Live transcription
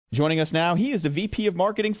Joining us now, he is the VP of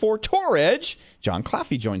Marketing for Tour Edge. John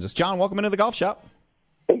Claffey joins us. John, welcome into the golf shop.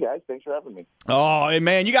 Hey, guys. Thanks for having me. Oh,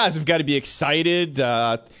 man, you guys have got to be excited.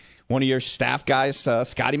 One of your staff guys,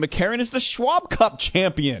 Scotty McCarron, is the Schwab Cup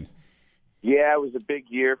champion. Yeah, it was a big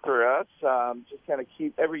year for us. Just kind of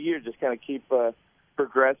keep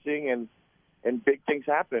progressing and big things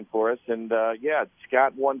happening for us. And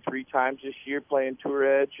Scott won 3 times this year playing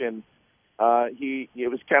Tour Edge, and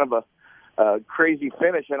it was kind of a crazy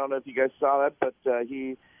finish. I don't know if you guys saw that, but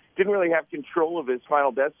he didn't really have control of his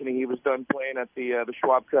final destiny. He was done playing at the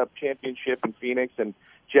Schwab Cup Championship in Phoenix, and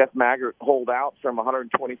Jeff Maggart holed out from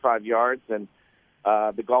 125 yards, and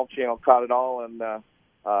the Golf Channel caught it all and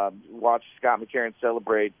watched Scott McCarron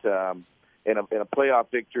celebrate in a playoff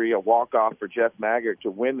victory, a walk-off for Jeff Maggart to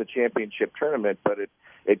win the championship tournament, but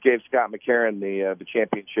it gave Scott McCarron the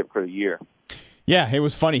championship for the year. Yeah, it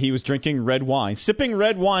was funny. He was drinking red wine, sipping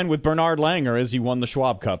red wine with Bernard Langer as he won the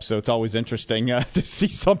Schwab Cup. So it's always interesting to see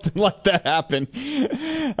something like that happen.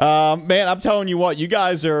 Man, I'm telling you what, you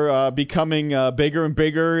guys are becoming bigger and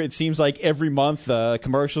bigger. It seems like every month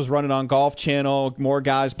commercials running on Golf Channel, more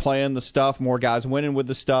guys playing the stuff, more guys winning with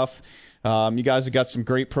the stuff. You guys have got some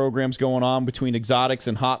great programs going on between exotics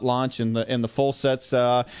and hot launch and the full sets.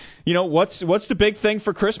 What's the big thing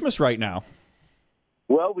for Christmas right now?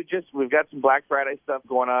 Well, we've got some Black Friday stuff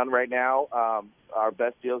going on right now. Our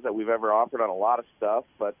best deals that we've ever offered on a lot of stuff.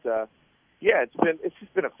 But it's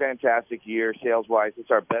just been a fantastic year sales wise.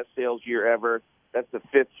 It's our best sales year ever. That's the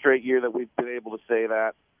 5th straight year that we've been able to say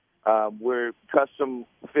that. We're custom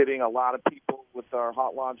fitting a lot of people with our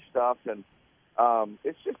hot launch stuff, and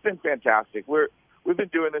it's just been fantastic. We've been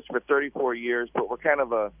doing this for 34 years, but we're kind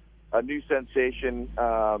of a new sensation.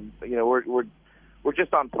 We're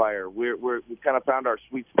just on fire. We've kind of found our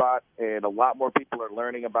sweet spot, and a lot more people are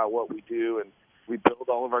learning about what we do. And we build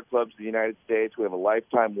all of our clubs in the United States. We have a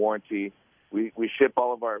lifetime warranty. We ship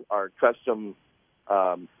all of our custom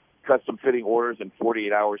fitting orders in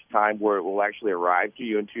 48 hours time, where it will actually arrive to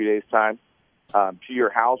you in 2 days time, to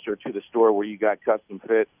your house or to the store where you got custom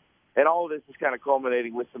fit. And all of this is kind of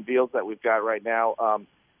culminating with some deals that we've got right now.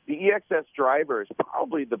 The EXS driver is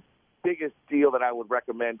probably the biggest deal that I would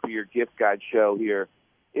recommend for your gift guide show here.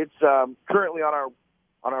 It's currently on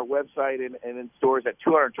our website and in stores at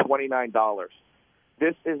 $229.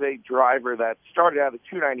 This is a driver that started out at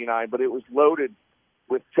 $299, but it was loaded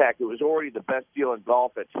with tech. It was already the best deal in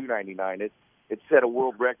golf at $299. It set a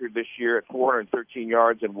world record this year at 413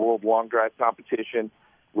 yards in World Long Drive competition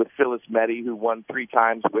with Phyllis Meddy, who won 3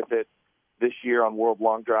 times with it this year on World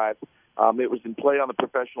Long Drive. It was in play on the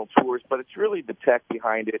professional tours, but it's really the tech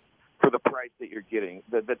behind it for the price that you're getting.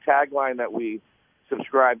 The tagline that we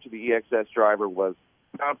subscribed to the EXS driver was,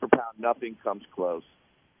 pound for pound, nothing comes close.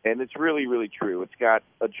 And it's really, really true. It's got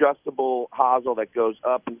adjustable hosel that goes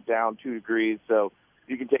up and down 2 degrees, so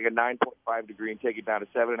you can take a 9.5 degree and take it down to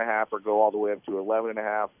 7.5 or go all the way up to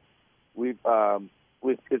 11.5.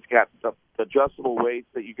 It's got the adjustable weights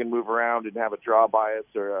that you can move around and have a draw bias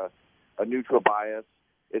or a neutral bias.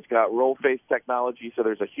 It's got roll face technology, so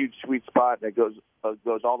there's a huge sweet spot, and it goes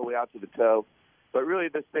all the way out to the toe. But really,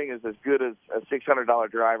 this thing is as good as a $600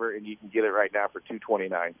 driver, and you can get it right now for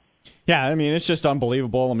 $229. Yeah, I mean, it's just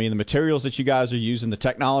unbelievable. I mean, the materials that you guys are using, the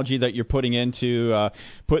technology that you're putting into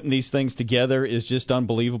putting these things together is just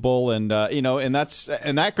unbelievable. And and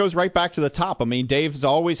that goes right back to the top. I mean, Dave's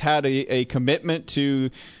always had a commitment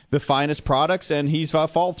to the finest products, and he's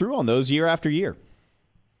followed through on those year after year.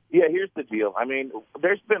 Yeah, here's the deal. I mean,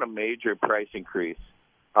 there's been a major price increase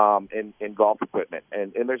in golf equipment.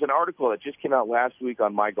 And there's an article that just came out last week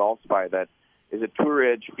on My Golf Spy that is a Tour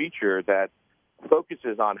Edge feature that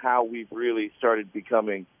focuses on how we've really started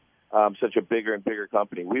becoming such a bigger and bigger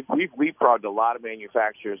company. We've leapfrogged a lot of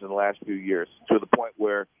manufacturers in the last few years to the point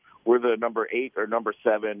where we're the number 8 or number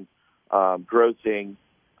 7 grossing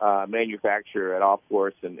manufacturer at off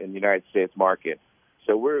course in the United States market.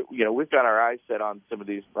 So we've got our eyes set on some of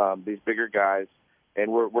these bigger guys,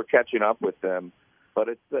 and we're catching up with them. But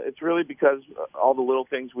it's really because all the little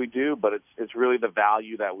things we do, but it's really the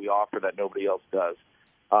value that we offer that nobody else does.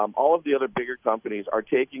 All of the other bigger companies are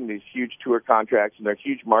taking these huge tour contracts and their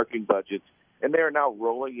huge marketing budgets, and they are now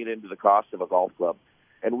rolling it into the cost of a golf club.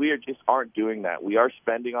 And we aren't doing that. We are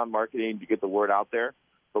spending on marketing to get the word out there,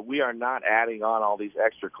 but we are not adding on all these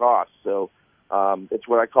extra costs. So it's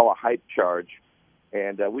what I call a hype charge.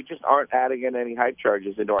 And we just aren't adding in any hype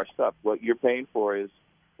charges into our stuff. What you're paying for is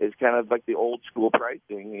kind of like the old school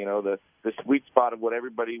pricing, the sweet spot of what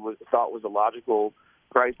everybody thought was a logical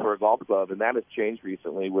price for a golf club, and that has changed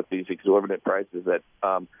recently with these exorbitant prices that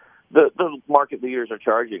the market leaders are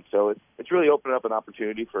charging. So it's really opened up an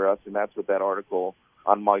opportunity for us, and that's what that article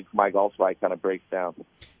my golf bike kind of breaks down.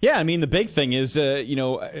 Yeah, I mean, the big thing is,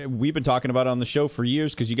 we've been talking about it on the show for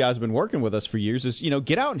years because you guys have been working with us for years, is,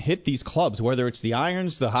 get out and hit these clubs, whether it's the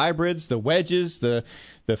irons, the hybrids, the wedges, the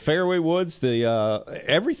fairway woods, the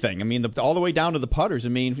everything. I mean, all the way down to the putters. I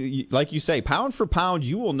mean, like you say, pound for pound,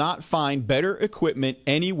 you will not find better equipment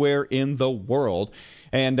anywhere in the world.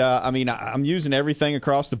 And I'm using everything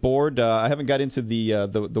across the board. I haven't got into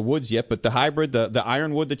the woods yet, but the hybrid, the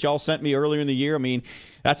iron wood that y'all sent me earlier in the year, I mean,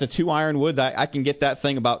 that's a 2-iron wood. I can get that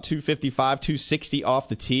thing about 255, 260 off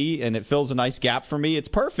the tee, and it fills a nice gap for me. It's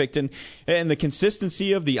perfect, and the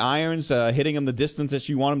consistency of the irons, hitting them the distance that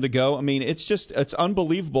you want them to go. I mean, it's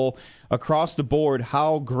unbelievable across the board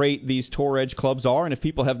how great these Tour Edge clubs are. And if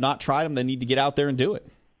people have not tried them, they need to get out there and do it.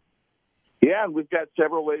 Yeah, we've got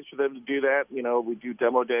several ways for them to do that. We do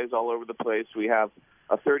demo days all over the place. We have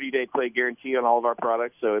a 30-day play guarantee on all of our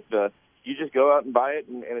products. So if you just go out and buy it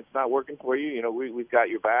and it's not working for you, we've got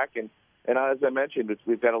your back. And as I mentioned,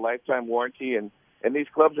 we've got a lifetime warranty. And these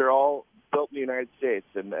clubs are all built in the United States,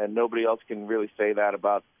 and nobody else can really say that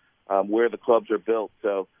about where the clubs are built.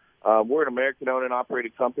 So we're an American-owned and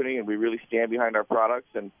operated company, and we really stand behind our products.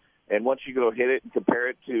 And once you go hit it and compare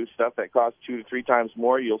it to stuff that costs 2 to 3 times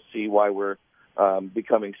more, you'll see why we're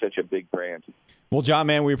becoming such a big brand. Well, John,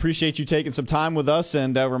 man, we appreciate you taking some time with us,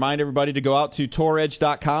 and remind everybody to go out to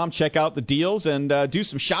touredge.com, check out the deals, and do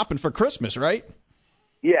some shopping for Christmas, right?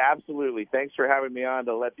 Yeah, absolutely. Thanks for having me on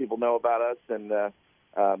to let people know about us, and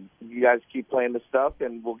you guys keep playing the stuff,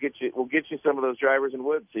 and we'll get you some of those drivers in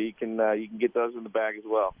wood so you can get those in the bag as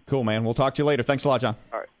well. Cool, man. We'll talk to you later. Thanks a lot, John.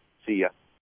 All right. See ya.